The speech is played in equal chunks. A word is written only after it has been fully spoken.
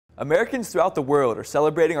Americans throughout the world are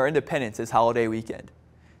celebrating our independence this holiday weekend.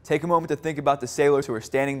 Take a moment to think about the sailors who are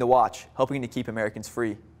standing the watch, helping to keep Americans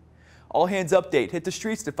free. All Hands Update hit the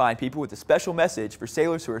streets to find people with a special message for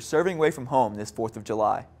sailors who are serving away from home this 4th of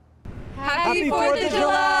July. Happy 4th of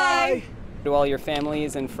July! To all your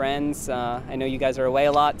families and friends, I know you guys are away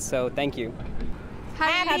a lot, so thank you.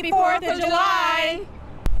 Happy 4th of July!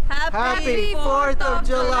 Happy 4th of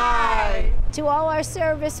July! To all our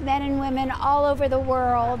servicemen and women all over the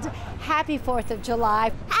world, happy 4th of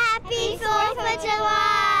July. Happy 4th of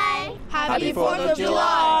July! Happy 4th of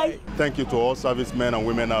July! Thank you to all servicemen and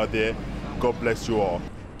women out there. God bless you all.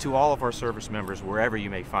 To all of our service members, wherever you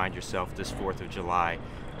may find yourself this 4th of July,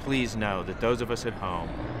 please know that those of us at home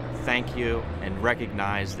thank you and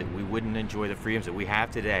recognize that we wouldn't enjoy the freedoms that we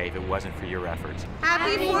have today if it wasn't for your efforts.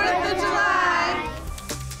 Happy 4th of July!